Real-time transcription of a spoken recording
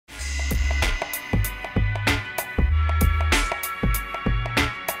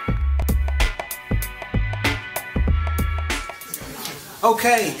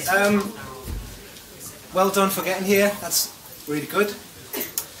Okay, well done for getting here. That's really good.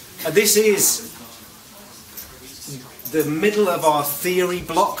 This is the middle of our theory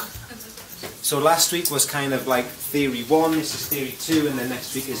block. So last week was kind of like theory 1, this is theory 2, and then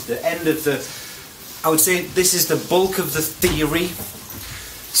next week is the end of the... I would say this is the bulk of the theory.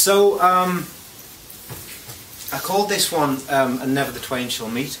 So, I called this one And Never the Twain Shall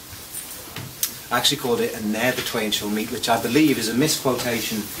Meet. I actually called it And Ne'er the Twain Shall Meet, which I believe is a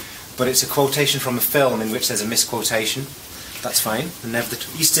misquotation, but it's a quotation from a film in which there's a misquotation. That's fine. And never the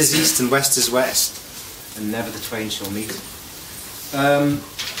East is East and West is West, and never the twain shall meet.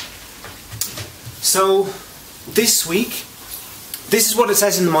 So, this week, this is what it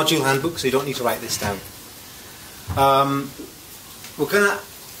says in the module handbook, so you don't need to write this down. We're going to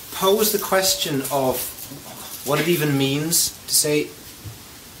pose the question of what it even means to say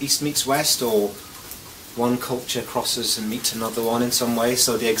East meets West, or one culture crosses and meets another one in some way.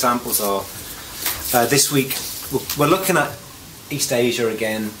 So the examples are, this week we're looking at East Asia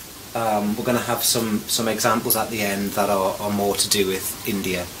again. We're going to have some examples at the end that are more to do with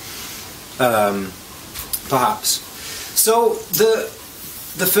India, perhaps. So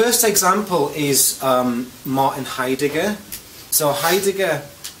the first example is Martin Heidegger. So Heidegger,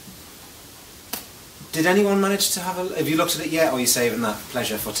 did anyone manage to have you looked at it yet, or are you saving that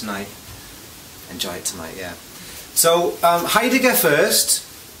pleasure for tonight? Enjoy it tonight, yeah. So Heidegger first,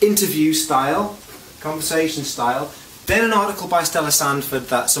 interview style, conversation style, then an article by Stella Sandford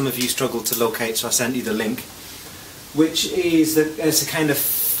that some of you struggled to locate, so I sent you the link, which is it's a kind of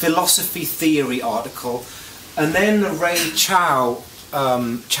philosophy theory article, and then the Ray Chow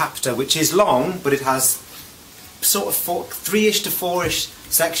chapter, which is long, but it has sort of 3-ish to 4-ish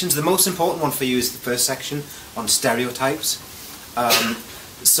sections. The most important one for you is the first section on stereotypes.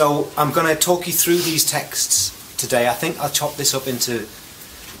 So I'm going to talk you through these texts today. I think I'll chop this up into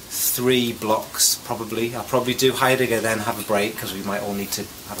 3 blocks, probably. I'll probably do Heidegger, then have a break, because we might all need to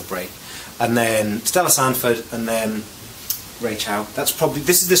have a break. And then Stella Sandford, and then Ray Chow. That's probably,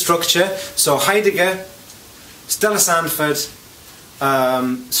 this is the structure. So Heidegger, Stella Sandford,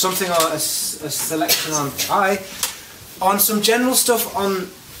 something, a selection on some general stuff on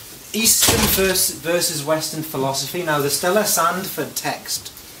Eastern versus Western philosophy. Now the Stella Sandford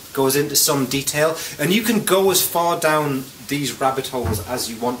text goes into some detail, and you can go as far down these rabbit holes as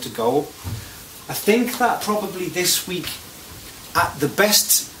you want to go. I think that probably this week, at the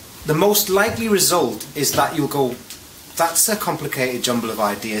best, the most likely result is that you'll go, that's a complicated jumble of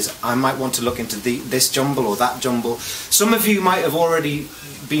ideas, I might want to look into this jumble or that jumble. Some of you might have already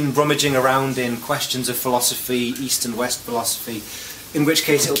been rummaging around in questions of philosophy, East and West philosophy, in which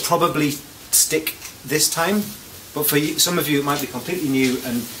case it'll probably stick this time. But for you, some of you it might be completely new,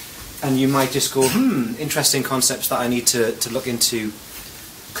 and you might just go, interesting concepts that I need to look into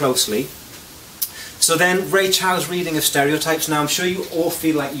closely. So then Ray Chow's reading of stereotypes. Now I'm sure you all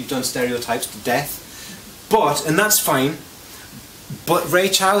feel like you've done stereotypes to death, and that's fine, but Ray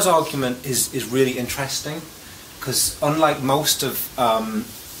Chow's argument is really interesting, because unlike most of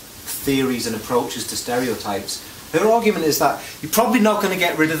theories and approaches to stereotypes, their argument is that you're probably not going to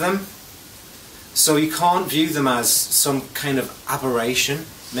get rid of them, so you can't view them as some kind of aberration.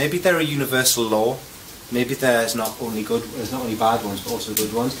 Maybe they're a universal law, maybe there's not only bad ones, but also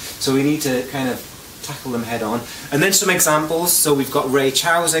good ones, so we need to kind of tackle them head on. And then some examples. So we've got Ray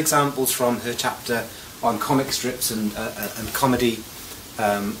Chow's examples from her chapter on comic strips and comedy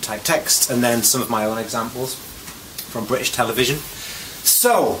type texts, and then some of my own examples from British television.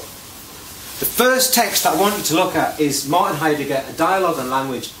 So the first text that I want you to look at is Martin Heidegger, A Dialogue on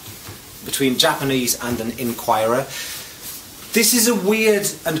Language Between Japanese and an Inquirer. This is a weird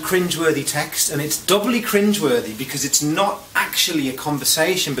and cringeworthy text, and it's doubly cringeworthy because it's not actually a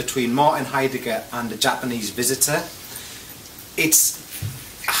conversation between Martin Heidegger and a Japanese visitor. It's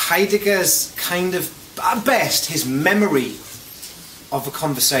Heidegger's kind of, at best, his memory of a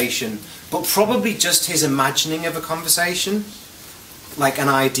conversation, but probably just his imagining of a conversation, like an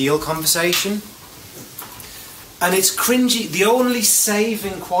ideal conversation. And it's cringy. The only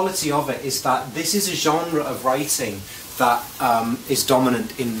saving quality of it is that this is a genre of writing that is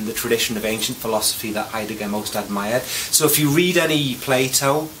dominant in the tradition of ancient philosophy that Heidegger most admired. So if you read any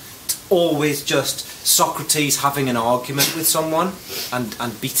Plato, it's always just Socrates having an argument with someone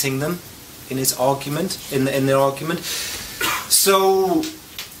and beating them in his argument, in their argument. So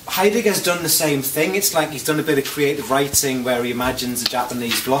Heidegger's done the same thing. It's like he's done a bit of creative writing where he imagines a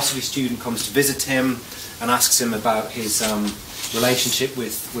Japanese philosophy student comes to visit him and asks him about his relationship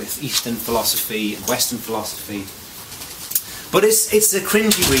with Eastern philosophy and Western philosophy. But it's a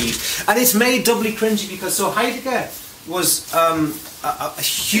cringy read, and it's made doubly cringy because Heidegger was a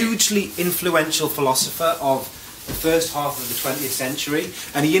hugely influential philosopher of the first half of the 20th century,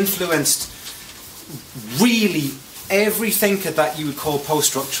 and he influenced really every thinker that you would call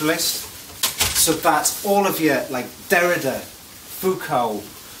post-structuralist. So that all of you, like Derrida, Foucault,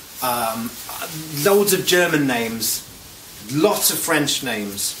 loads of German names, lots of French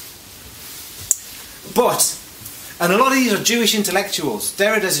names. But, and a lot of these are Jewish intellectuals.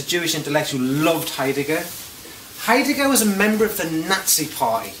 Derrida's a Jewish intellectual, loved Heidegger. Heidegger was a member of the Nazi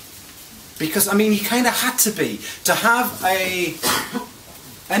Party. Because, I mean, he kind of had to be. To have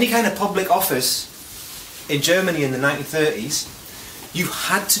any kind of public office in Germany in the 1930s, you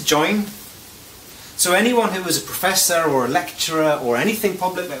had to join. So anyone who was a professor or a lecturer or anything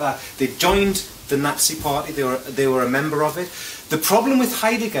public like that, they joined the Nazi Party, they were a member of it. The problem with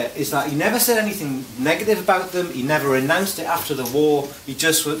Heidegger is that he never said anything negative about them, he never announced it after the war, he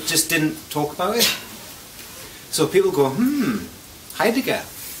just didn't talk about it. So people go, Heidegger,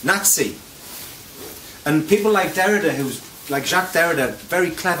 Nazi. And people like Derrida, like Jacques Derrida,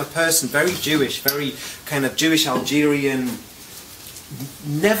 very clever person, very Jewish, very kind of Jewish Algerian,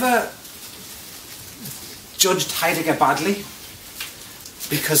 never judged Heidegger badly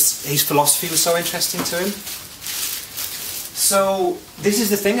because his philosophy was so interesting to him. So this is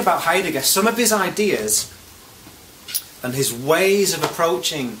the thing about Heidegger. Some of his ideas and his ways of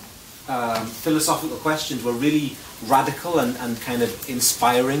approaching philosophical questions were really radical and kind of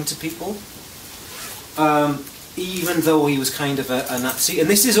inspiring to people, even though he was kind of a Nazi. And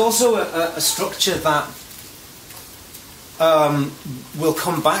this is also a structure that will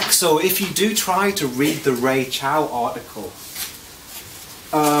come back. So if you do try to read the Ray Chow article,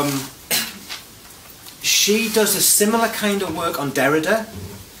 she does a similar kind of work on Derrida,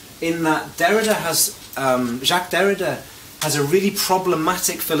 in that Derrida has, Jacques Derrida has a really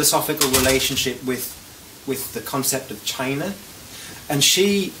problematic philosophical relationship with the concept of China. And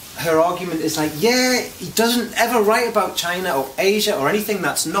her argument is like, yeah, he doesn't ever write about China or Asia or anything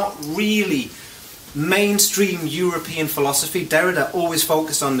that's not really mainstream European philosophy. Derrida always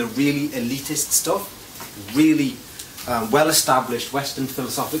focused on the really elitist stuff, really well-established Western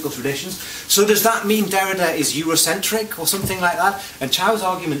philosophical traditions. So does that mean Derrida is Eurocentric or something like that? And Chow's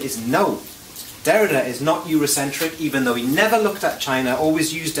argument is no. Derrida is not Eurocentric, even though he never looked at China,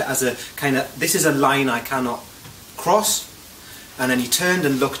 always used it as a kind of, this is a line I cannot cross. And then he turned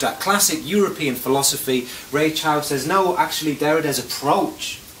and looked at classic European philosophy. Ray Chow says, no, actually Derrida's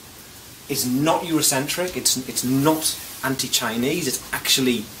approach is not Eurocentric, it's not anti-Chinese, it's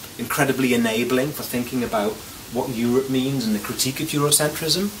actually incredibly enabling for thinking about what Europe means and the critique of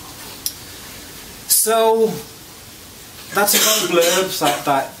Eurocentrism. So that's a lot of blurbs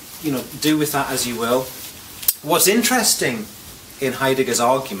that you know, do with that as you will. What's interesting in Heidegger's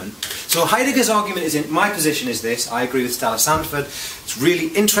argument, so Heidegger's argument is, in my position is this, I agree with Stella Sandford, it's really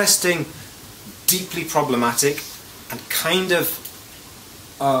interesting, deeply problematic, and kind of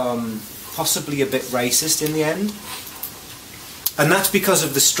possibly a bit racist in the end. And that's because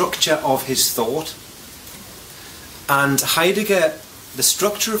of the structure of his thought. And Heidegger, the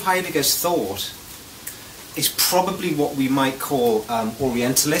structure of Heidegger's thought is probably what we might call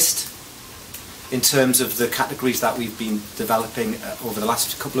Orientalist, in terms of the categories that we've been developing over the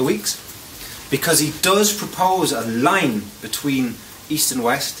last couple of weeks. Because he does propose a line between East and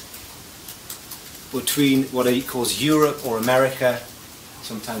West, between what he calls Europe or America,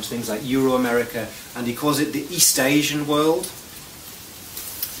 sometimes things like Euro-America, and he calls it the East Asian world,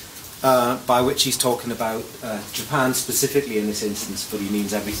 by which he's talking about Japan specifically in this instance, but he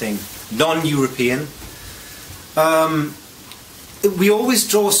means everything non-European. We always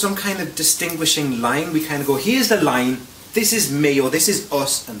draw some kind of distinguishing line. We kind of go, here's the line, this is me, or this is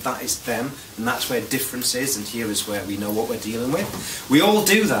us, and that is them, and that's where difference is, and here is where we know what we're dealing with. We all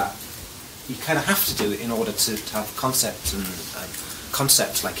do that. You kind of have to do it in order to have concepts, and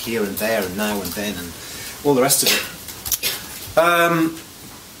concepts like here and there, and now and then, and all the rest of it.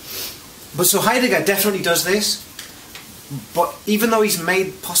 But so Heidegger definitely does this, but even though he's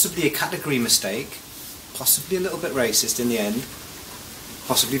made possibly a category mistake, possibly a little bit racist in the end,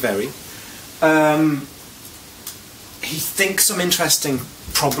 possibly very, he thinks some interesting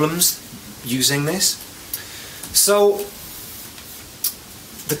problems using this. So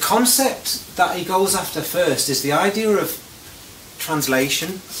the concept that he goes after first is the idea of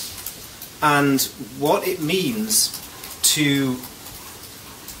translation and what it means to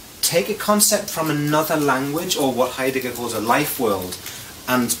take a concept from another language, or what Heidegger calls a life world,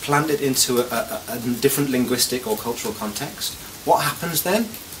 and plant it into a different linguistic or cultural context. What happens then?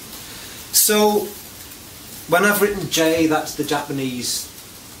 So when I've written J, that's the Japanese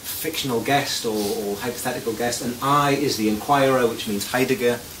fictional guest or hypothetical guest, and I is the inquirer, which means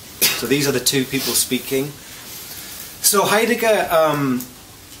Heidegger. So these are the two people speaking. So Heidegger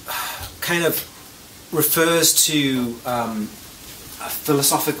kind of refers to a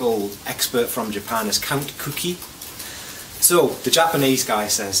philosophical expert from Japan as Count Kuki. So the Japanese guy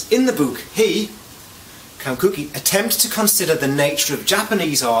says, in the book, he, Count Kuki, attempts to consider the nature of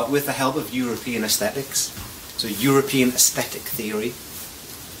Japanese art with the help of European aesthetics. So European aesthetic theory.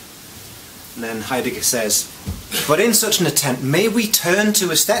 And then Heidegger says, but in such an attempt, may we turn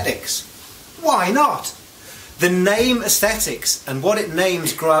to aesthetics? Why not? The name aesthetics and what it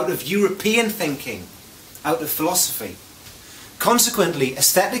names grow out of European thinking, out of philosophy. Consequently,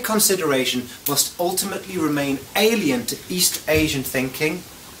 aesthetic consideration must ultimately remain alien to East Asian thinking.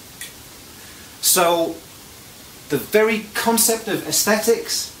 So, the very concept of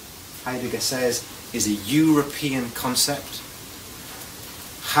aesthetics, Heidegger says, is a European concept.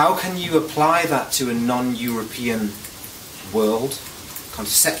 How can you apply that to a non-European world,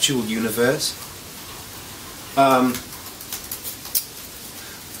 conceptual universe?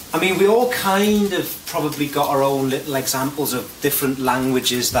 I mean, we all kind of probably got our own little examples of different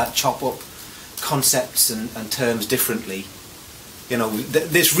languages that chop up concepts and terms differently. You know,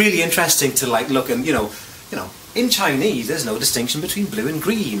 it's really interesting to like look and you know, in Chinese there's no distinction between blue and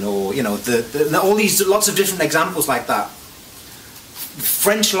green, or you know, all these lots of different examples like that. The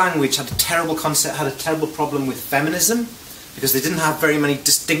French language had a terrible problem with feminism because they didn't have very many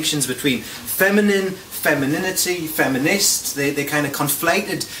distinctions between feminine, femininity, feminist. They kind of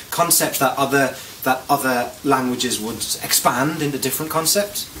conflated concepts that other languages would expand into different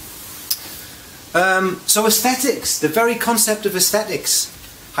concepts. So aesthetics, the very concept of aesthetics,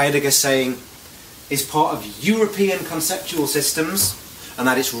 Heidegger saying, is part of European conceptual systems, and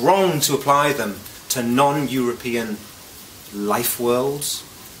that it's wrong to apply them to non-European life worlds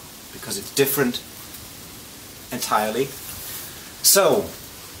because it's different entirely. So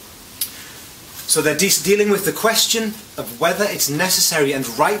they're dealing with the question of whether it's necessary and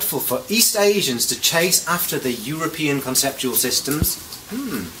rightful for East Asians to chase after the European conceptual systems.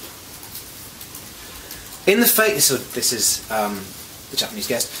 In the face, so this is the Japanese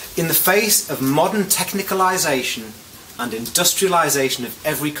guest, in the face of modern technicalization and industrialization of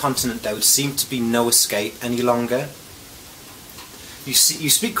every continent, there would seem to be no escape any longer. You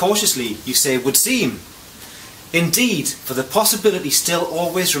speak cautiously, you say it would seem. Indeed, for the possibility still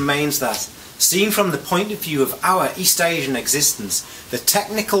always remains that, seen from the point of view of our East Asian existence, the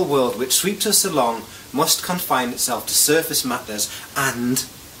technical world which sweeps us along must confine itself to surface matters, and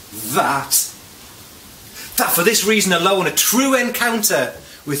that for this reason alone a true encounter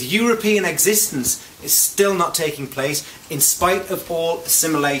with European existence is still not taking place in spite of all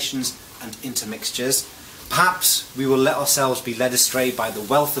assimilations and intermixtures. Perhaps we will let ourselves be led astray by the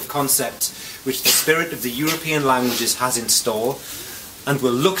wealth of concepts which the spirit of the European languages has in store, and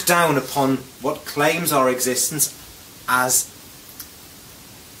will look down upon what claims our existence as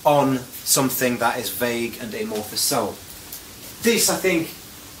on something that is vague and amorphous. So, this, I think,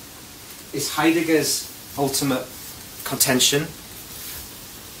 is Heidegger's ultimate contention.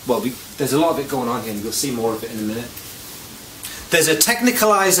 Well, there's a lot of it going on here, and we'll see more of it in a minute. There's a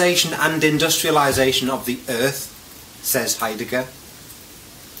technicalization and industrialization of the earth, says Heidegger,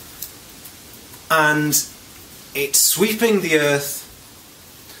 and it's sweeping the earth,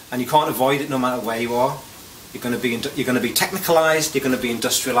 and you can't avoid it no matter where you are. You're going to be technicalized, you're going to be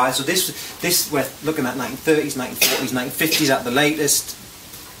industrialized. So this we're looking at 1930s, 1940s, 1950s at the latest.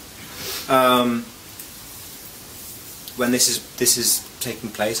 When this is taking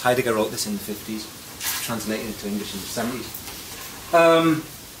place. Heidegger wrote this in the 50s, translated into English in the 70s.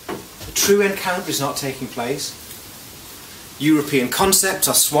 A true encounter is not taking place. European concepts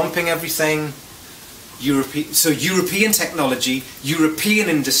are swamping everything. European technology, European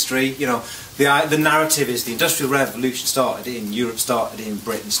industry, you know, the narrative is the Industrial Revolution started in Europe, started in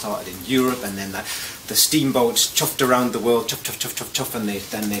Britain, started in Europe, and then the steamboats chuffed around the world, chuff, and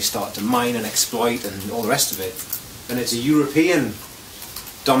then they start to mine and exploit and all the rest of it. And it's a European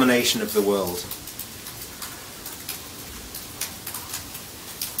domination of the world.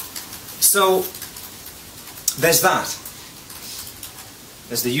 So, there's that.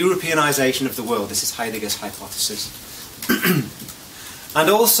 There's the Europeanization of the world. This is Heidegger's hypothesis. And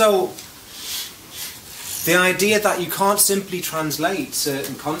also, the idea that you can't simply translate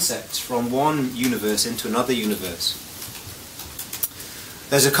certain concepts from one universe into another universe.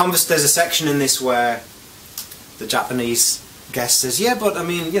 There's a section in this where the Japanese guest says, yeah, but I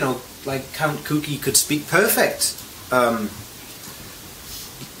mean, you know, like Count Kuki could speak perfect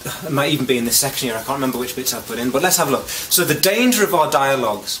it might even be in this section here, I can't remember which bits I've put in, but let's have a look. So the danger of our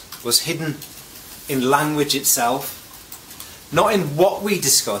dialogues was hidden in language itself, not in what we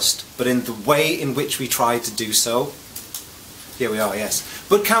discussed, but in the way in which we tried to do so. Here we are, yes.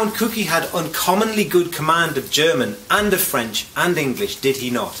 But Count Cookie had uncommonly good command of German and of French and English, did he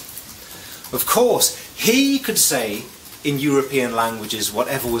not? Of course, he could say in European languages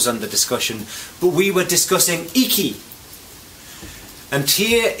whatever was under discussion, but we were discussing Iki. And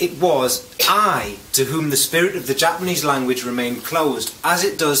here it was I to whom the spirit of the Japanese language remained closed, as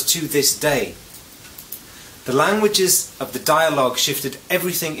it does to this day. The languages of the dialogue shifted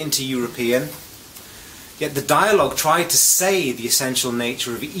everything into European, yet the dialogue tried to say the essential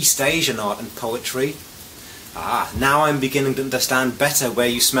nature of East Asian art and poetry. Now I'm beginning to understand better where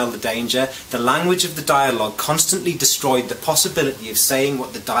you smell the danger. The language of the dialogue constantly destroyed the possibility of saying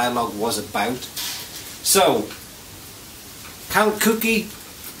what the dialogue was about. So, Count Cookie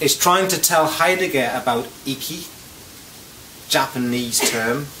is trying to tell Heidegger about Iki, Japanese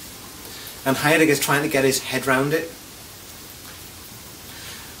term, and Heidegger is trying to get his head round it.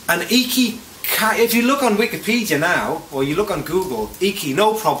 And Iki, if you look on Wikipedia now, or you look on Google, Iki,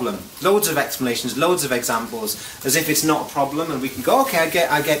 no problem. Loads of explanations, loads of examples, as if it's not a problem, and we can go, okay,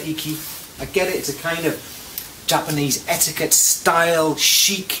 I get Iki. I get it, it's a kind of Japanese etiquette, style,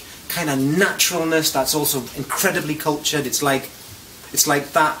 chic, kind of naturalness that's also incredibly cultured. It's like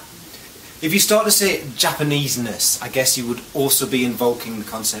that. If you start to say Japaneseness, I guess you would also be invoking the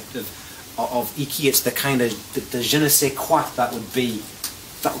concept of Iki. It's the kind of the je ne sais quoi that would be.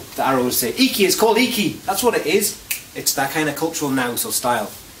 That Arrow would say, Iki, it's called Iki. That's what it is. It's that kind of cultural nous or style.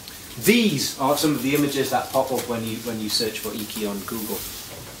 These are some of the images that pop up when you search for Iki on Google.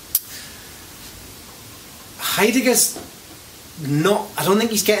 Heidegger's not, I don't think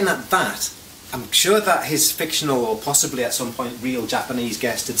he's getting at that. I'm sure that his fictional, or possibly at some point real Japanese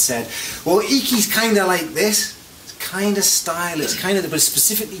guest had said, well, Iki's kind of like this. It's kind of style, it's kind of, but it's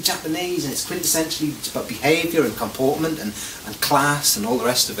specifically Japanese, and it's quintessentially about behaviour and comportment and class and all the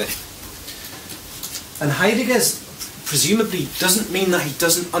rest of it. And Heidegger's presumably doesn't mean that he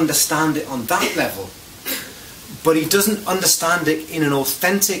doesn't understand it on that level, but he doesn't understand it in an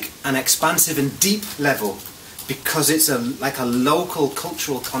authentic and expansive and deep level, because it's like a local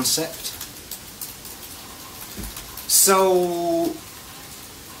cultural concept. So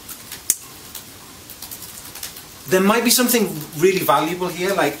there might be something really valuable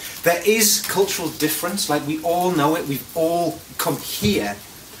here. Like, there is cultural difference, like we all know it, we've all come here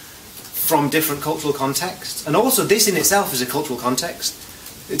from different cultural contexts, and also this in itself is a cultural context.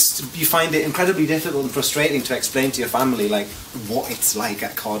 You find it incredibly difficult and frustrating to explain to your family like what it's like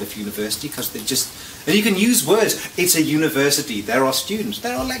at Cardiff University, because they just, and you can use words, it's a university, there are students,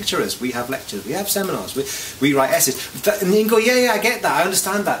 there are lecturers, we have lectures, we have seminars, we write essays, and you can go, yeah, I get that, I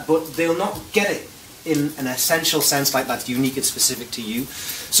understand that, but they'll not get it in an essential sense like that's unique and specific to you.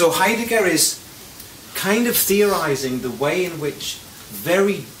 So Heidegger is kind of theorizing the way in which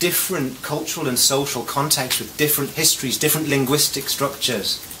very different cultural and social contexts with different histories, different linguistic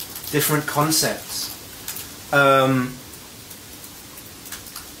structures, different concepts are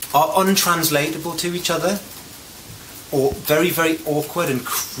untranslatable to each other, or very, very awkward and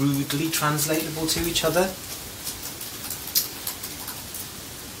crudely translatable to each other.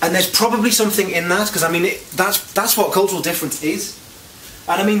 And there's probably something in that, because I mean, that's what cultural difference is.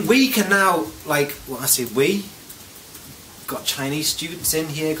 And I mean, we can now, like, well, I say we, got Chinese students in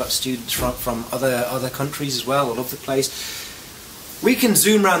here, got students from other countries as well, all over the place. We can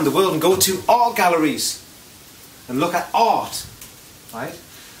zoom around the world and go to art galleries and look at art, right?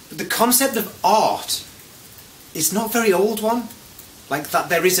 But the concept of art is not a very old one. Like that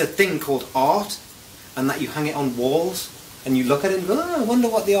there is a thing called art, and that you hang it on walls, and you look at it and go, oh, I wonder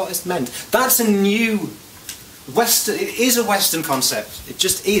what the artist meant. That's a new Western, it is a Western concept. It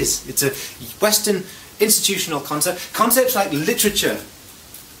just is. It's a Western institutional concept. Concepts like literature,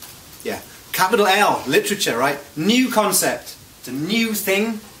 yeah, capital L, literature, right? New concept. It's a new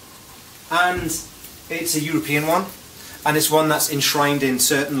thing, and it's a European one, and it's one that's enshrined in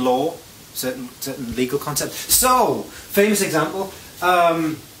certain law, certain legal concepts. So, famous example,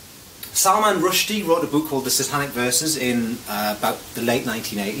 Salman Rushdie wrote a book called The Satanic Verses in about the late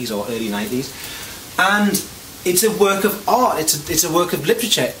 1980s or early 90s, and it's a work of art, it's a work of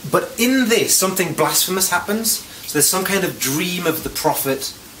literature, but in this something blasphemous happens. So there's some kind of dream of the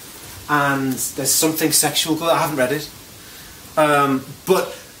prophet, and there's something sexual. I haven't read it,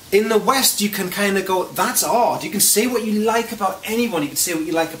 but in the West you can kind of go, that's art. You can say what you like about anyone. You can say what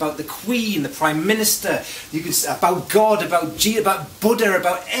you like about the Queen, the Prime Minister, you can say about God, about Buddha,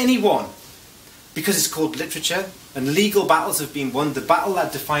 about anyone. because it's called literature, and legal battles have been won. The battle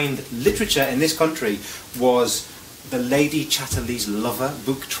that defined literature in this country was the Lady Chatterley's Lover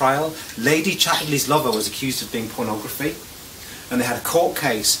book trial. Lady Chatterley's Lover was accused of being pornography, and they had a court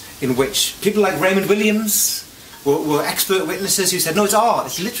case in which people like Raymond Williams were expert witnesses who said, no, it's art,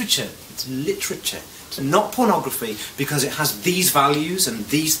 it's literature, it's literature. It's not pornography because it has these values and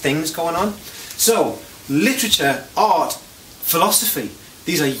these things going on. So, literature, art, philosophy,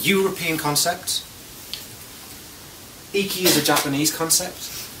 these are European concepts. Iki is a Japanese concept.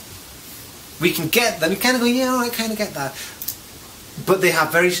 We can get them, we kind of go, yeah, I kind of get that. But they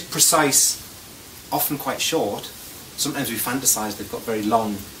have very precise, often quite short, sometimes we fantasize they've got very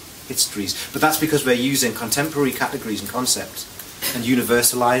long histories. But that's because we're using contemporary categories and concepts and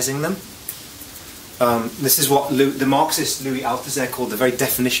universalizing them. This is what the Marxist Louis Althusser called the very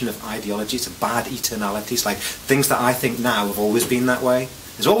definition of ideology. It's a bad eternality. It's like things that I think now have always been that way.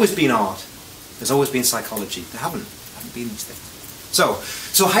 There's always been art. There's always been psychology. There haven't been these things.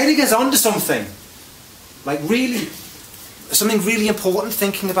 So Heidegger's onto something. Like really, something really important,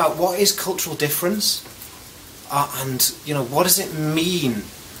 thinking about what is cultural difference. And, you know, what does it mean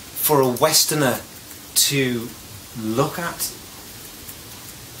for a Westerner to look at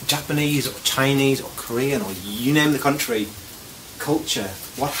Japanese or Chinese or Korean or you name the country, culture?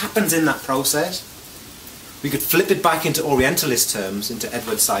 What happens in that process? We could flip it back into Orientalist terms, into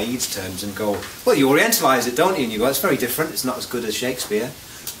Edward Said's terms, and go, well, you Orientalise it, don't you? And you go, it's very different, it's not as good as Shakespeare,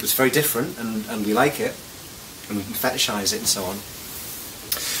 but it's very different, and we like it, and we can fetishise it and so on.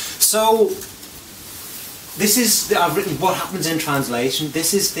 So, this is, I've written what happens in translation.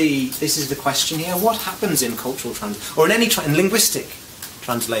 This is the question here. What happens in cultural translation, or in any in linguistic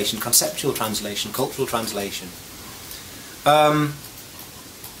translation, conceptual translation, cultural translation?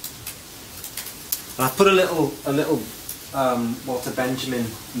 And I put a little Walter Benjamin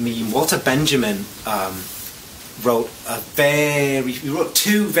meme. Walter Benjamin wrote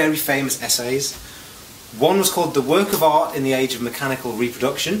two very famous essays. One was called "The Work of Art in the Age of Mechanical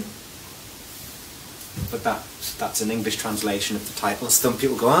Reproduction," but that's an English translation of the title. Some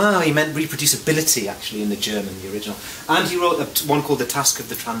people go, he meant reproducibility actually in the German, the original. And he wrote one called "The Task of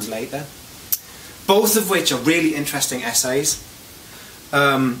the Translator," both of which are really interesting essays.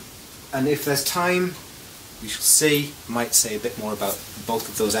 And if there's time, we shall see. I might say a bit more about both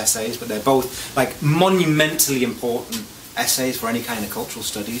of those essays, but they're both like monumentally important essays for any kind of cultural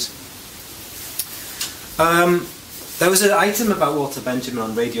studies. There was an item about Walter Benjamin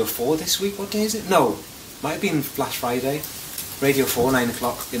on Radio 4 this week. What day is it? No, might have been Flash Friday. Radio 4, 9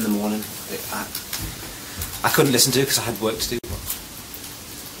 o'clock in the morning. I couldn't listen to it because I had work to do.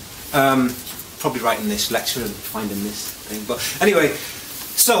 Probably writing this lecture and finding this thing. But anyway,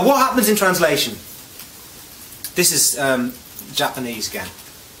 so what happens in translation? This is Japanese again.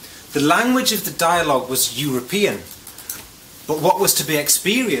 The language of the dialogue was European, but what was to be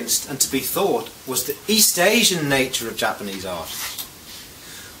experienced and to be thought was the East Asian nature of Japanese art.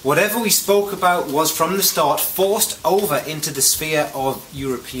 Whatever we spoke about was from the start forced over into the sphere of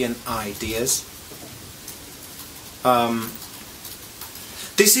European ideas.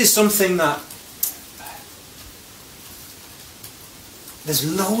 This is something that there's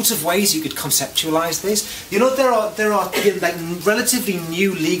loads of ways you could conceptualize this. You know, there are like relatively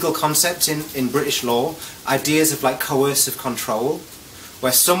new legal concepts in British law, ideas of like coercive control,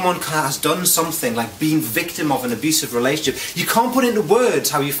 where someone has done something like being victim of an abusive relationship. You can't put into words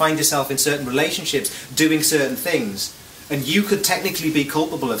how you find yourself in certain relationships doing certain things, and you could technically be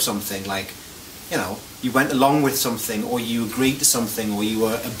culpable of something, like, you know, you went along with something, or you agreed to something, or you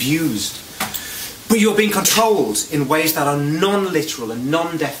were abused. But you're being controlled in ways that are non-literal and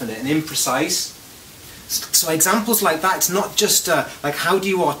non-definite and imprecise. So examples like that, it's not just like how do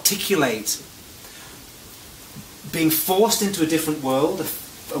you articulate being forced into a different world,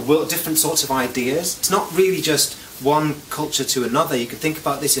 different sorts of ideas. It's not really just one culture to another. You can think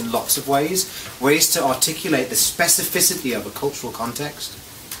about this in lots of ways to articulate the specificity of a cultural context.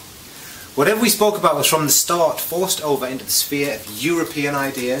 Whatever we spoke about was from the start forced over into the sphere of European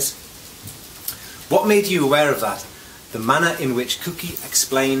ideas. What made you aware of that? The manner in which Kuki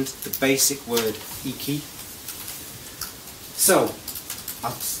explained the basic word iki. So,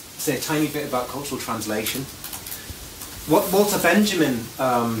 I'll say a tiny bit about cultural translation. What Walter Benjamin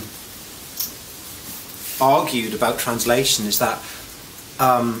argued about translation is that,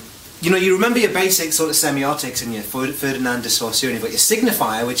 you know, you remember your basic sort of semiotics in your Ferdinand de Saussure, you've got your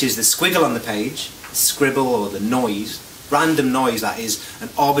signifier, which is the squiggle on the page, the scribble or the noise, random noise that is an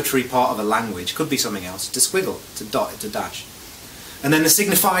arbitrary part of a language, could be something else, it's a squiggle, it's a dot, it's a dash. And then the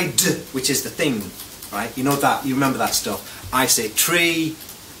signified, which is the thing, right? You know that, you remember that stuff. I say tree,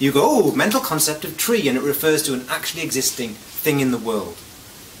 You go, oh, mental concept of tree, and it refers to an actually existing thing in the world.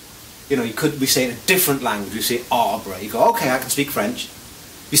 You know, we say in a different language, we say arbre. You go, okay, I can speak French.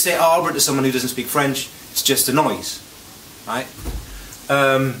 You say arbre to someone who doesn't speak French, it's just a noise, right?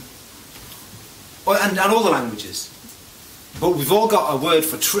 And all the languages. But we've all got a word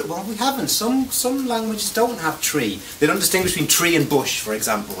for tree. Well, we haven't. Some languages don't have tree. They don't distinguish between tree and bush, for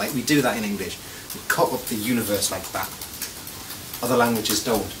example. Like we do that in English. We cut up the universe like that. Other languages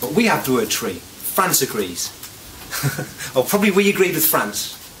don't. But we have the word tree. France agrees. Or probably we agreed with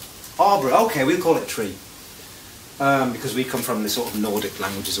France. Arbre, okay, we'll call it tree. Because we come from the sort of Nordic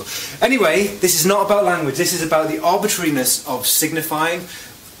languages. Anyway, this is not about language. This is about the arbitrariness of signifying.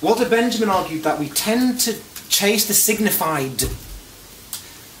 Walter Benjamin argued that we tend to chase the signified.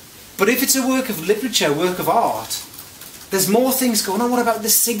 But if it's a work of literature, work of art, there's more things going on. What about the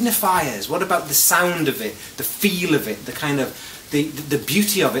signifiers? What about the sound of it, the feel of it, the kind of the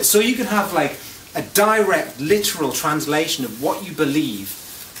beauty of it? So you can have like a direct, literal translation of what you believe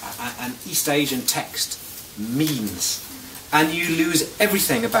an East Asian text means, and you lose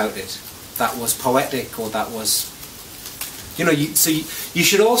everything about it that was poetic or that was, you know. You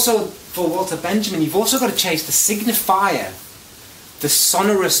should also, for Walter Benjamin, you've also got to chase the signifier, the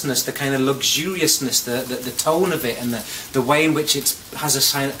sonorousness, the kind of luxuriousness, the tone of it, and the way in which it has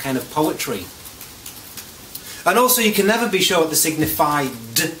a kind of poetry. And also, you can never be sure what the signified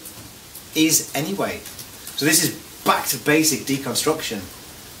is anyway. So this is back to basic deconstruction.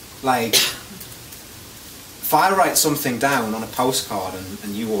 Like, if I write something down on a postcard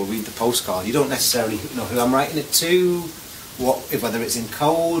and you all read the postcard, you don't necessarily know who I'm writing it to, whether it's in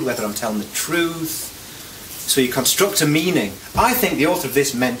code, whether I'm telling the truth. So you construct a meaning. I think the author of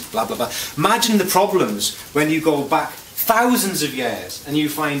this meant blah blah blah. Imagine the problems when you go back thousands of years and you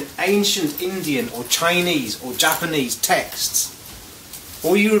find ancient Indian or Chinese or Japanese texts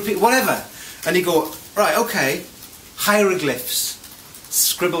or European, whatever, and you go, right, okay, hieroglyphs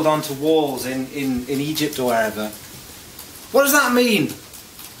scribbled onto walls in Egypt or wherever. What does that mean?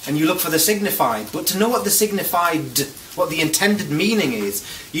 And you look for the signified. But to know what the signified, what the intended meaning is,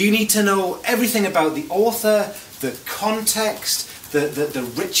 you need to know everything about the author, the context,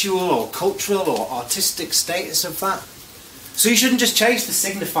 the ritual or cultural or artistic status of that. So you shouldn't just chase the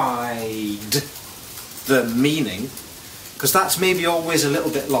signified, the meaning, because that's maybe always a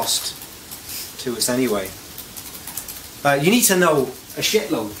little bit lost to us anyway. You need to know a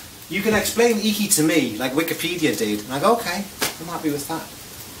shitload. You can explain Iki to me, like Wikipedia did, and I go, okay, I'm happy with that.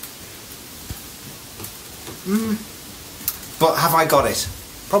 But have I got it?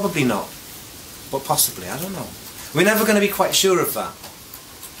 Probably not. But possibly, I don't know. We're never going to be quite sure of that.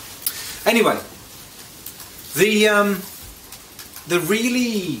 Anyway, the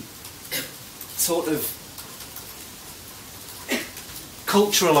really sort of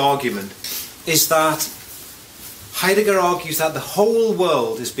cultural argument is that Heidegger argues that the whole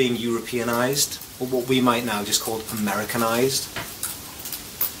world is being Europeanized, or what we might now just call Americanized.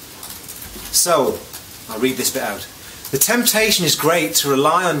 So, I'll read this bit out. The temptation is great to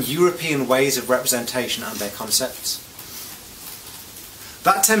rely on European ways of representation and their concepts.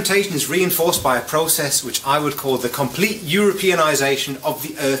 That temptation is reinforced by a process which I would call the complete Europeanization of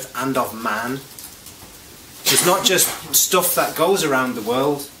the earth and of man. It's not just stuff that goes around the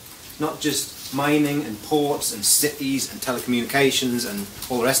world, not just mining and ports and cities and telecommunications and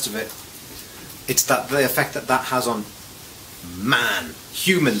all the rest of it. It's that the effect that that has on man,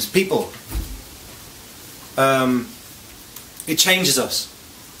 humans, people. It changes us,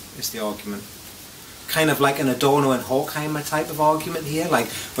 is the argument. Kind of like an Adorno and Horkheimer type of argument here, like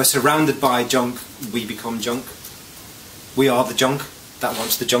we're surrounded by junk, we become junk. We are the junk that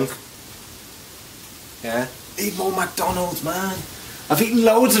wants the junk. Yeah? Eat more McDonald's, man. I've eaten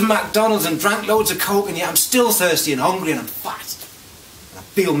loads of McDonald's and drank loads of Coke, and yet I'm still thirsty and hungry and I'm fat. And I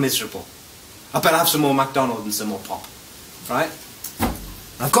feel miserable. I better have some more McDonald's and some more pop. Right?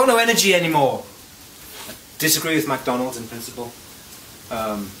 I've got no energy anymore. I disagree with McDonald's in principle,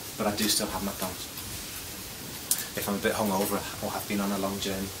 but I do still have McDonald's if I'm a bit hungover or have been on a long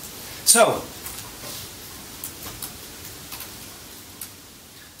journey. So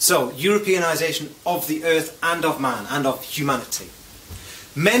Europeanization of the earth and of man and of humanity.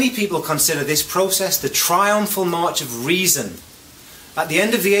 Many people consider this process the triumphal march of reason. At the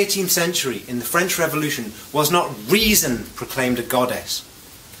end of the 18th century, in the French Revolution, was not reason proclaimed a goddess.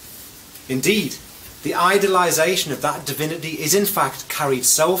 Indeed, the idolization of that divinity is in fact carried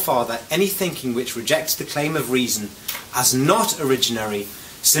so far that any thinking which rejects the claim of reason as not originary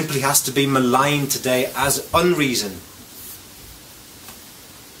simply has to be maligned today as unreason.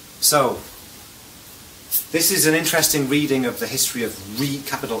 So, This is an interesting reading of the history of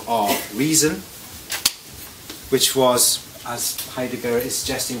capital R, reason, which was, as Heidegger is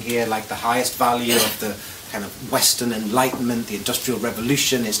suggesting here, like the highest value of the kind of Western Enlightenment, the Industrial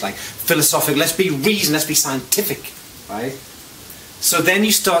Revolution. It's like philosophical, let's be reason, let's be scientific, right? So then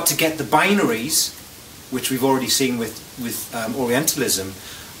you start to get the binaries, which we've already seen with Orientalism,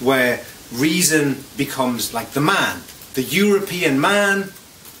 where reason becomes like the man, the European man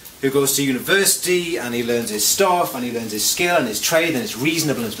who goes to university and he learns his stuff and he learns his skill and his trade and it's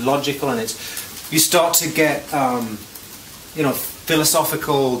reasonable and it's logical and you start to get you know,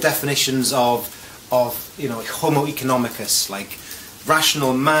 philosophical definitions of you know, homo economicus, like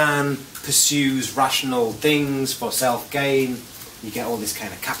rational man pursues rational things for self-gain. You get all this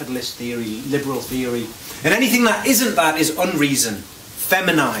kind of capitalist theory, liberal theory, and anything that isn't that is unreason,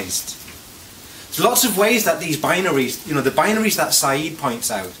 feminized. There's lots of ways that these binaries, you know, the binaries that Said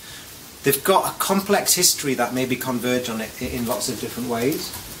points out, they've got a complex history that maybe converge on it in lots of different ways.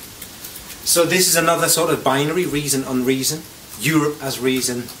 So this is another sort of binary, reason, unreason, Europe as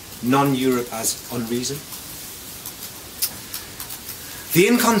reason, non-Europe as unreason. The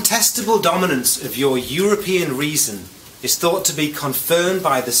incontestable dominance of your European reason is thought to be confirmed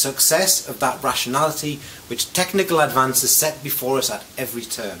by the success of that rationality which technical advances set before us at every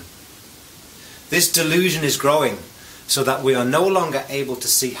turn. This delusion is growing, so that we are no longer able to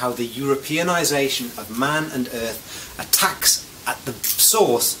see how the Europeanization of man and earth attacks at the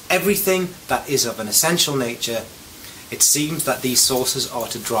source everything that is of an essential nature. It seems that these sources are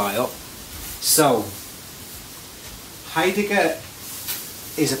to dry up. So, Heidegger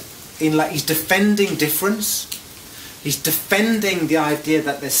is he's defending difference. He's defending the idea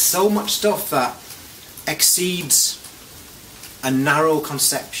that there's so much stuff that exceeds a narrow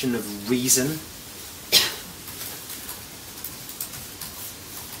conception of reason.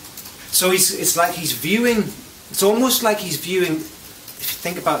 So it's like he's viewing, it's almost like he's viewing, if you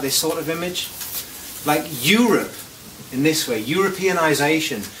think about this sort of image, like Europe in this way,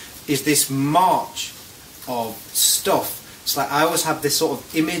 Europeanization is this march of stuff. It's like I always have this sort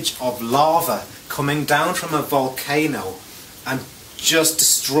of image of lava coming down from a volcano and just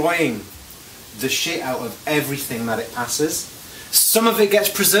destroying the shit out of everything that it passes. Some of it gets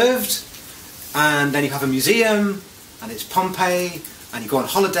preserved, and then you have a museum, and it's Pompeii, and you go on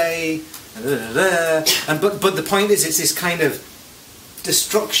holiday, and but the point is, it's this kind of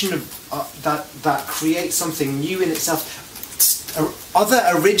destruction of that creates something new in itself. Other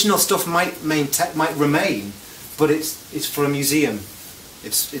original stuff might remain, but it's for a museum.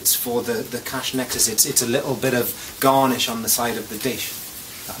 It's for the cash nexus. It's a little bit of garnish on the side of the dish,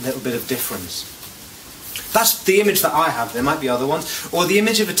 that little bit of difference. That's the image that I have. There might be other ones, or the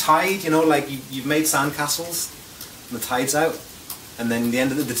image of a tide. You know, like you've made sandcastles, and the tide's out, and then the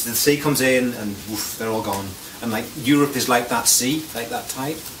end of the sea comes in, and woof, they're all gone. And like Europe is like that sea, like that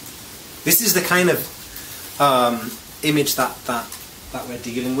tide. This is the kind of image that we're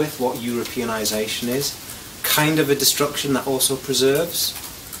dealing with. What Europeanization is. Kind of a destruction that also preserves.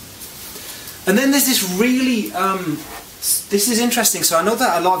 And then there's this really, this is interesting. So I know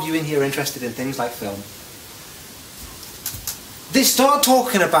that a lot of you in here are interested in things like film. They start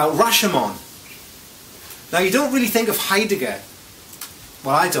talking about Rashomon. Now you don't really think of Heidegger.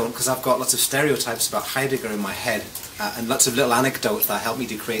 Well, I don't, because I've got lots of stereotypes about Heidegger in my head, and lots of little anecdotes that help me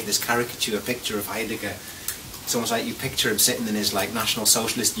to create this caricature picture of Heidegger. It's almost like you picture him sitting in his like National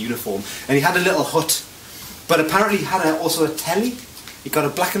Socialist uniform, and he had a little hut. But apparently he had also a telly. He got a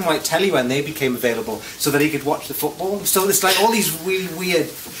black and white telly when they became available, so that he could watch the football. So it's like all these really weird,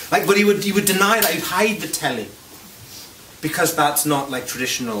 like, but he would deny that, he'd hide the telly, because that's not like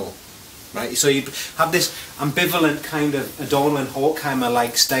traditional, right? So you'd have this ambivalent kind of Adorno and Horkheimer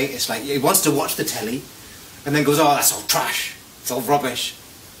like status, like he wants to watch the telly, and then goes, oh, that's all trash, it's all rubbish.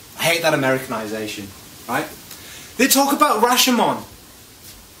 I hate that Americanization, right? They talk about Rashomon,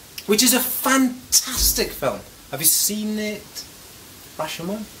 which is a fantastic film. Have you seen it?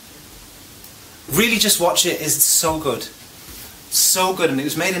 Rashomon? Really just watch it, it's so good. So good, and it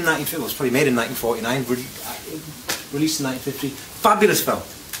was made in 1950, well, it was probably made in 1949, released in 1950. Fabulous film.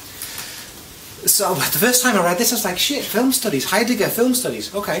 So the first time I read this I was like, shit, film studies, Heidegger film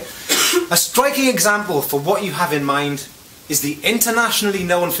studies, okay. A striking example for what you have in mind is the internationally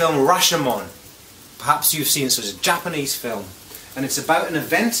known film Rashomon. Perhaps you've seen it, so it's a Japanese film. And it's about an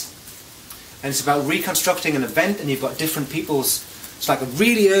event, and it's about reconstructing an event, and you've got different people's, it's like a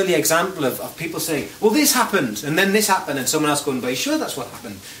really early example of people saying, well, this happened, and then this happened, and someone else going, but are you sure that's what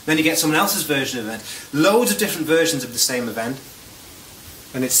happened? Then you get someone else's version of the event. Loads of different versions of the same event.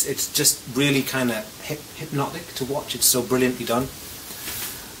 And it's just really kind of hypnotic to watch. It's so brilliantly done.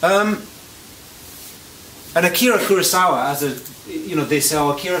 And Akira Kurosawa, they say,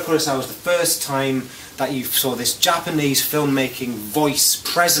 oh, Akira Kurosawa was the first time that you saw this Japanese filmmaking voice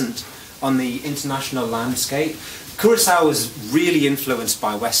present on the international landscape. Kurosawa was really influenced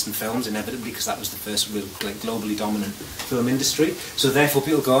by Western films, inevitably, because that was the first real globally dominant film industry. So therefore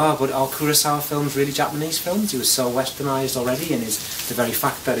people go, oh, but are Kurosawa films really Japanese films? He was so westernized already in the very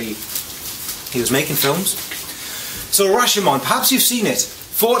fact that he was making films. So Rashomon, perhaps you've seen it.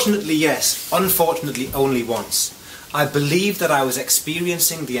 Fortunately, yes. Unfortunately, only once. I believe that I was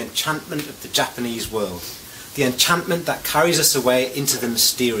experiencing the enchantment of the Japanese world. The enchantment that carries us away into the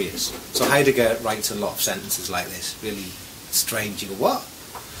mysterious. So Heidegger writes a lot of sentences like this, really strange. You go, what?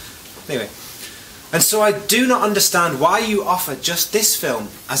 Anyway. And so I do not understand why you offer just this film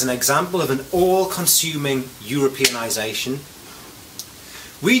as an example of an all-consuming Europeanization.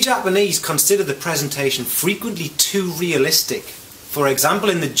 We Japanese consider the presentation frequently too realistic. For example,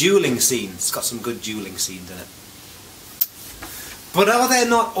 in the dueling scene. It's got some good dueling scenes in it. But are there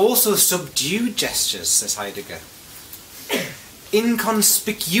not also subdued gestures, says Heidegger?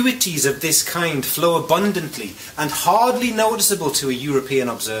 Inconspicuities of this kind flow abundantly and hardly noticeable to a European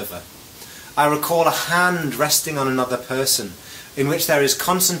observer. I recall a hand resting on another person, in which there is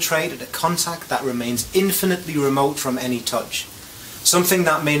concentrated a contact that remains infinitely remote from any touch. Something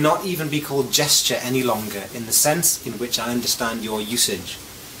that may not even be called gesture any longer, in the sense in which I understand your usage.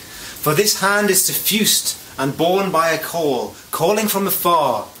 For this hand is suffused and borne by a call, calling from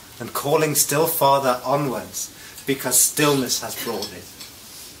afar and calling still farther onwards, because stillness has brought it.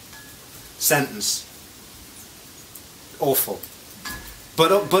 Sentence. Awful.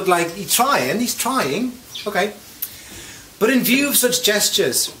 But like, he's trying, okay. But in view of such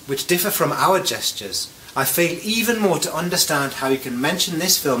gestures, which differ from our gestures, I fail even more to understand how you can mention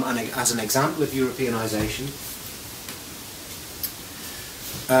this film as an example of Europeanization.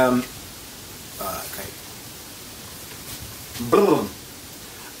 Okay.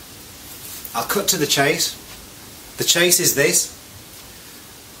 I'll cut to the chase. The chase is this.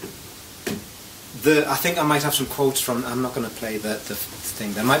 I think I might have some quotes from, I'm not going to play the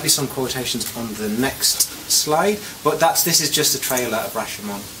thing. There might be some quotations on the next slide, but this is just a trailer of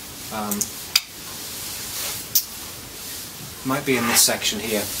Rashomon. Might be in this section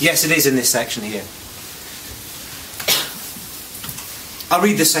here. Yes, it is in this section here. I'll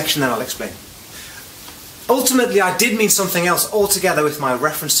read this section then I'll explain. Ultimately, I did mean something else altogether with my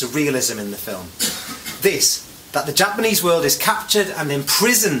reference to realism in the film. This, that the Japanese world is captured and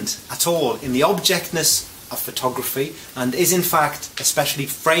imprisoned at all in the objectness of photography, and is in fact especially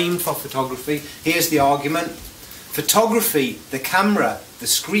framed for photography. Here's the argument. Photography, the camera, the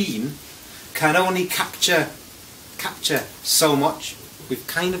screen, can only capture so much. We've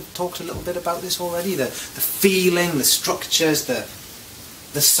kind of talked a little bit about this already. The feeling, the structures,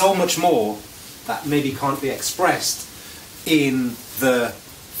 there's so much more that maybe can't be expressed in the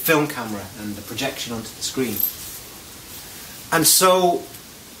film camera and the projection onto the screen. And so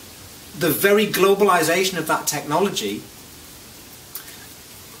the very globalization of that technology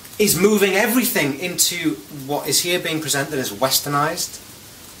is moving everything into what is here being presented as westernized,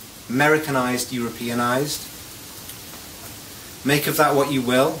 Americanized, Europeanized. Make of that what you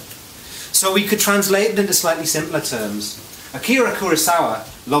will. So we could translate it into slightly simpler terms. Akira Kurosawa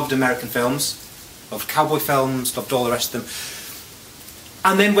loved American films, loved cowboy films, loved all the rest of them,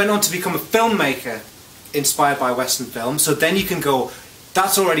 and then went on to become a filmmaker inspired by Western films. So then you can go,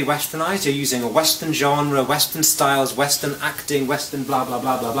 that's already westernized, you're using a Western genre, Western styles, Western acting, Western blah blah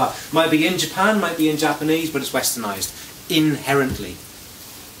blah blah blah. Might be in Japan, might be in Japanese, but it's westernized, inherently.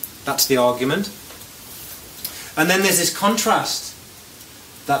 That's the argument. And then there's this contrast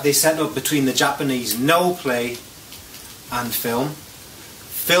that they set up between the Japanese no play and film.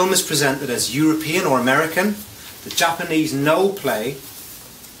 Film is presented as European or American. The Japanese no play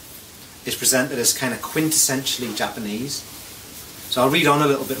is presented as kind of quintessentially Japanese. So I'll read on a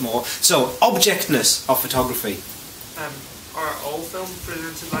little bit more. So, objectness of photography. Are all films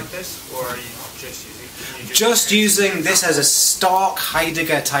presented like this, or are you just using... Just using this as a stark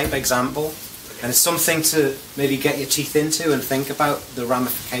Heidegger type example. Okay. And it's something to maybe get your teeth into and think about the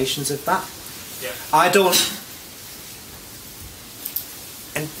ramifications of that. Yeah. I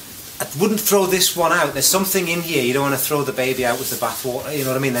wouldn't throw this one out. There's something in here. You don't want to throw the baby out with the bathwater. You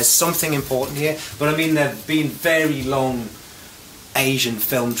know what I mean? There's something important here. But I mean, there have been very long Asian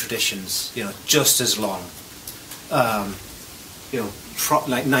film traditions. You know, just as long. You know,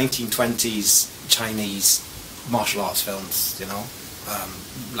 like 1920s Chinese martial arts films. You know,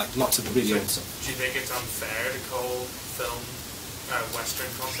 like lots of really old stuff. Do you think it's unfair to call film a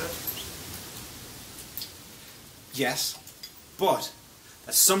Western concept? Yes, but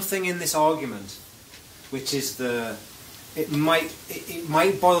there's something in this argument which is it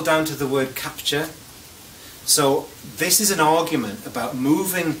might boil down to the word capture. So this is an argument about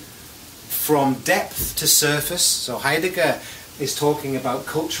moving from depth to surface. So Heidegger is talking about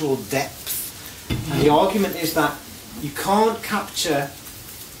cultural depth, and the argument is that you can't capture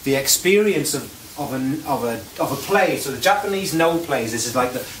the experience of a play. So the Japanese no plays. This is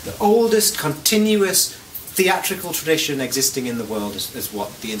like the oldest continuous theatrical tradition existing in the world, is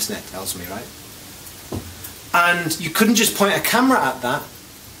what the internet tells me, right? And you couldn't just point a camera at that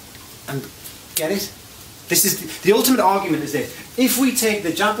and get it. This is the ultimate argument is this: if we take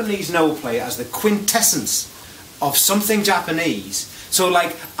the Japanese no play as the quintessence of something Japanese, so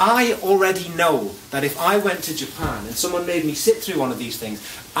like I already know that if I went to Japan and someone made me sit through one of these things,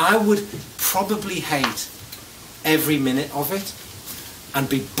 I would probably hate every minute of it and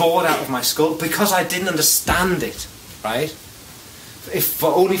be bored out of my skull because I didn't understand it, right?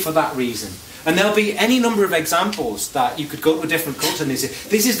 Only for that reason. And there'll be any number of examples that you could go to a different culture and they say,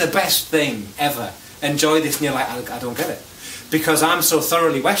 this is the best thing ever. Enjoy this, and you're like, I don't get it. Because I'm so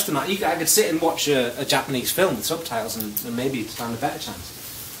thoroughly Western, I could sit and watch a Japanese film with subtitles and maybe stand a better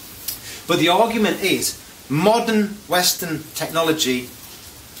chance. But the argument is, modern Western technology,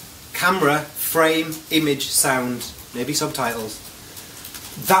 camera, frame, image, sound, maybe subtitles,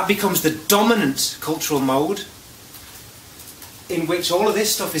 that becomes the dominant cultural mode in which all of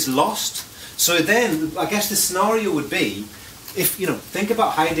this stuff is lost. So then, I guess the scenario would be, if you know, think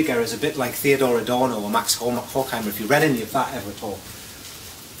about Heidegger as a bit like Theodor Adorno or Max Horkheimer, if you read any of that ever at all.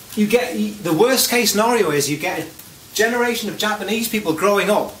 You get the worst case scenario is you get a generation of Japanese people growing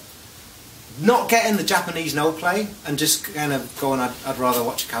up not getting the Japanese no play and just kind of going, I'd rather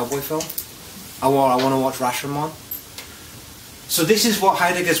watch a cowboy film, or I want to watch Rashomon. So this is what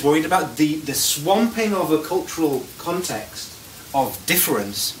Heidegger's worried about: the swamping of a cultural context of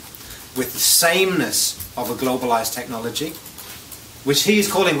difference with the sameness of a globalized technology, which he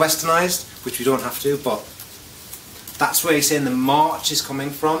is calling westernized, which we don't have to, but that's where he's saying the march is coming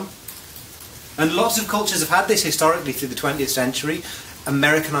from. And lots of cultures have had this historically through the 20th century.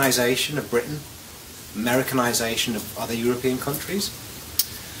 Americanization of Britain, Americanization of other European countries.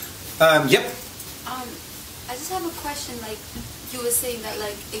 Yep. I just have a question, like, you were saying that,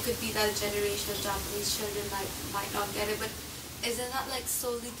 like, it could be that a generation of Japanese children might not get it, but isn't that, like,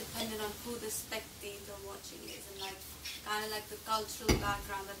 solely dependent on who the spectator watching is, and, like, kind of like the cultural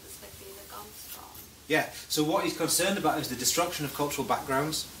background that the spectator comes from? Yeah, so what he's concerned about is the destruction of cultural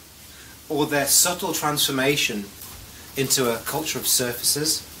backgrounds, or their subtle transformation into a culture of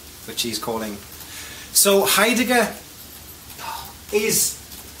surfaces, which he's calling. So Heidegger is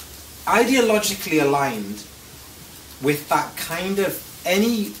ideologically aligned with that kind of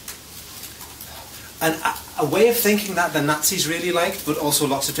a way of thinking that the Nazis really liked, but also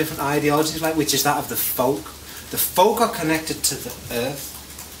lots of different ideologies like, which is that of the folk. The folk are connected to the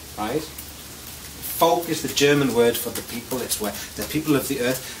earth, right? Folk is the German word for the people. It's where the people of the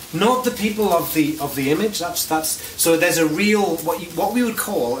earth, not the people of the image. That's so. There's a real what we would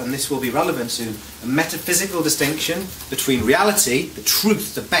call, and this will be relevant to, a metaphysical distinction between reality, the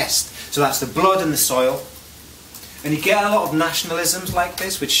truth, the best. So that's the blood and the soil. And you get a lot of nationalisms like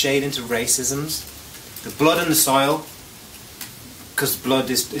this, which shade into racisms. The blood and the soil, because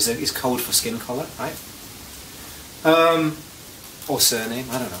blood is code for skin colour, right? Or surname,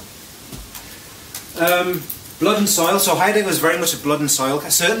 I don't know. Blood and soil. So Heidegger was very much a blood and soil,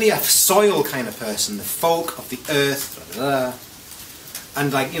 certainly a soil kind of person, the folk of the earth. Blah, blah, blah.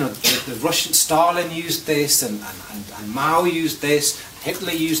 And like, you know, the Russian Stalin used this, and Mao used this,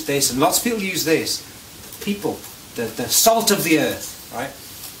 Hitler used this, and lots of people use this. People, the salt of the earth, right?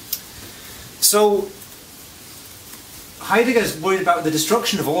 So Heidegger is worried about the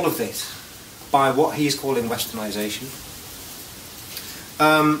destruction of all of this by what he is calling westernization.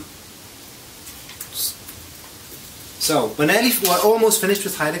 So we're almost finished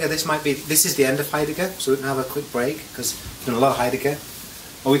with Heidegger. This is the end of Heidegger, so we can have a quick break because we've done a lot of Heidegger,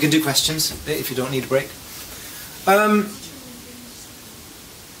 or we can do questions if you don't need a break.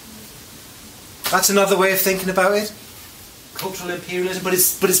 That's another way of thinking about it. Cultural imperialism, but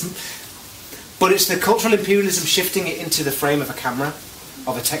it's the cultural imperialism shifting it into the frame of a camera,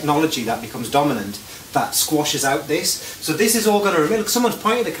 of a technology that becomes dominant, that squashes out this. So this is all going to remain. Look, someone's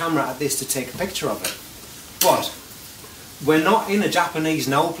pointing the camera at this to take a picture of it. But we're not in a Japanese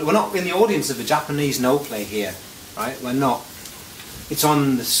no play. We're not in the audience of a Japanese no play here, right? We're not. It's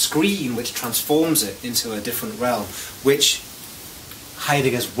on the screen which transforms it into a different realm, which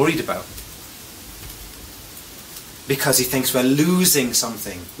Heidegger's worried about. Because he thinks we're losing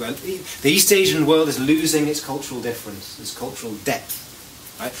something. Well, the East Asian world is losing its cultural difference, its cultural depth,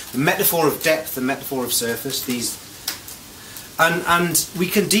 right? The metaphor of depth, the metaphor of surface, these, and we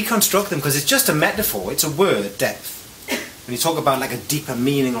can deconstruct them because it's just a metaphor. It's a word, depth. When you talk about like a deeper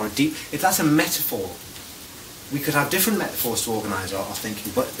meaning or if that's a metaphor, we could have different metaphors to organise our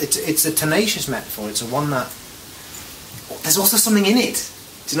thinking, but it's a tenacious metaphor. It's a one that there's also something in it.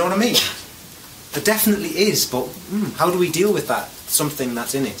 Do you know what I mean? There definitely is, but how do we deal with that? Something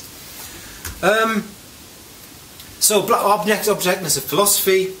that's in it. So objectness of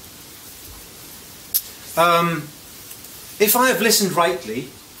philosophy. If I have listened rightly,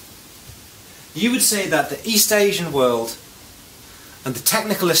 you would say that the East Asian world and the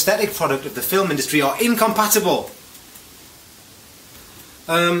technical aesthetic product of the film industry are incompatible.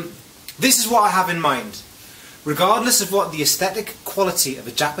 This is what I have in mind. Regardless of what the aesthetic quality of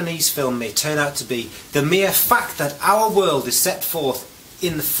a Japanese film may turn out to be, the mere fact that our world is set forth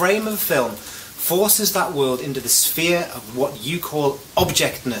in the frame of a film forces that world into the sphere of what you call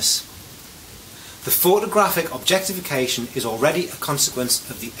objectness. The photographic objectification is already a consequence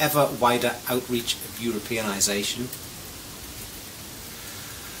of the ever wider outreach of Europeanization.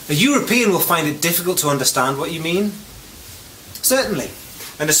 A European will find it difficult to understand what you mean. Certainly.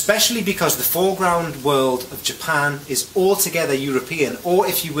 And especially because the foreground world of Japan is altogether European, or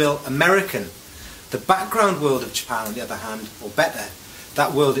if you will, American. The background world of Japan, on the other hand, or better,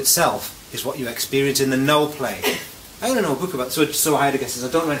 that world itself is what you experience in the No play. I don't know a book about it. So Heidegger says, I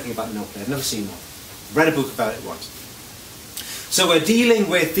don't know anything about the No play. I've never seen one. I've read a book about it once. So we're dealing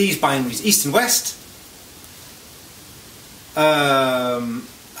with these binaries, East and West,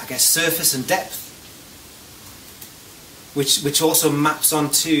 I guess surface and depth, which also maps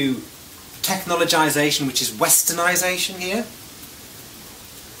onto technologization, which is westernization here,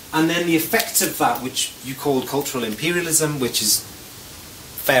 and then the effects of that, which you called cultural imperialism, which is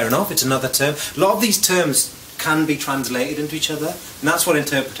fair enough, it's another term. A lot of these terms can be translated into each other, and that's what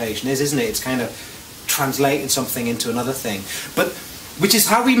interpretation is, isn't it? It's kind of translating something into another thing, but which is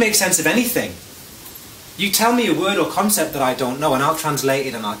how we make sense of anything. You tell me a word or concept that I don't know, and I'll translate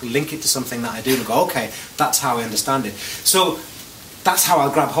it and I'll link it to something that I do and go, okay, that's how I understand it. So that's how I'll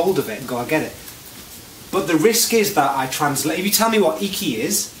grab hold of it and go, I get it. But the risk is that I translate. If you tell me what iki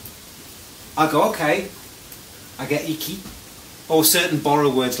is, I'll go, okay, I get iki. Or certain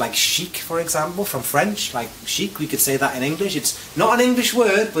borrowed words like chic, for example, from French, like chic, we could say that in English. It's not an English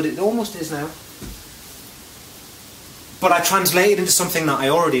word, but it almost is now. But I translate it into something that I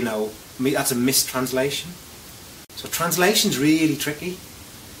already know. That's a mistranslation. So translation's really tricky.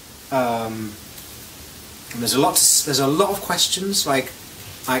 And there's a lot of questions. Like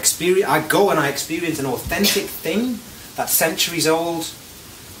I go and I experience an authentic thing that's centuries old,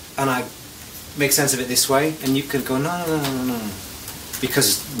 and I make sense of it this way. And you could go no,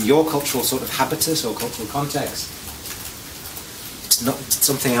 because your cultural sort of habitus or cultural context, it's not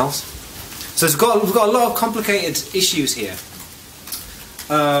something else. So we've got a lot of complicated issues here.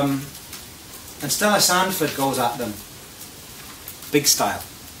 And Stella Sandford goes at them. Big style.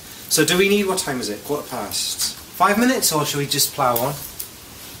 So do we need, what time is it? 5:15. 5 minutes, or should we just plough on?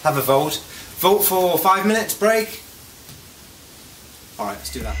 Have a vote. Vote for 5 minutes break? Alright,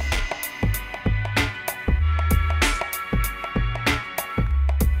 let's do that.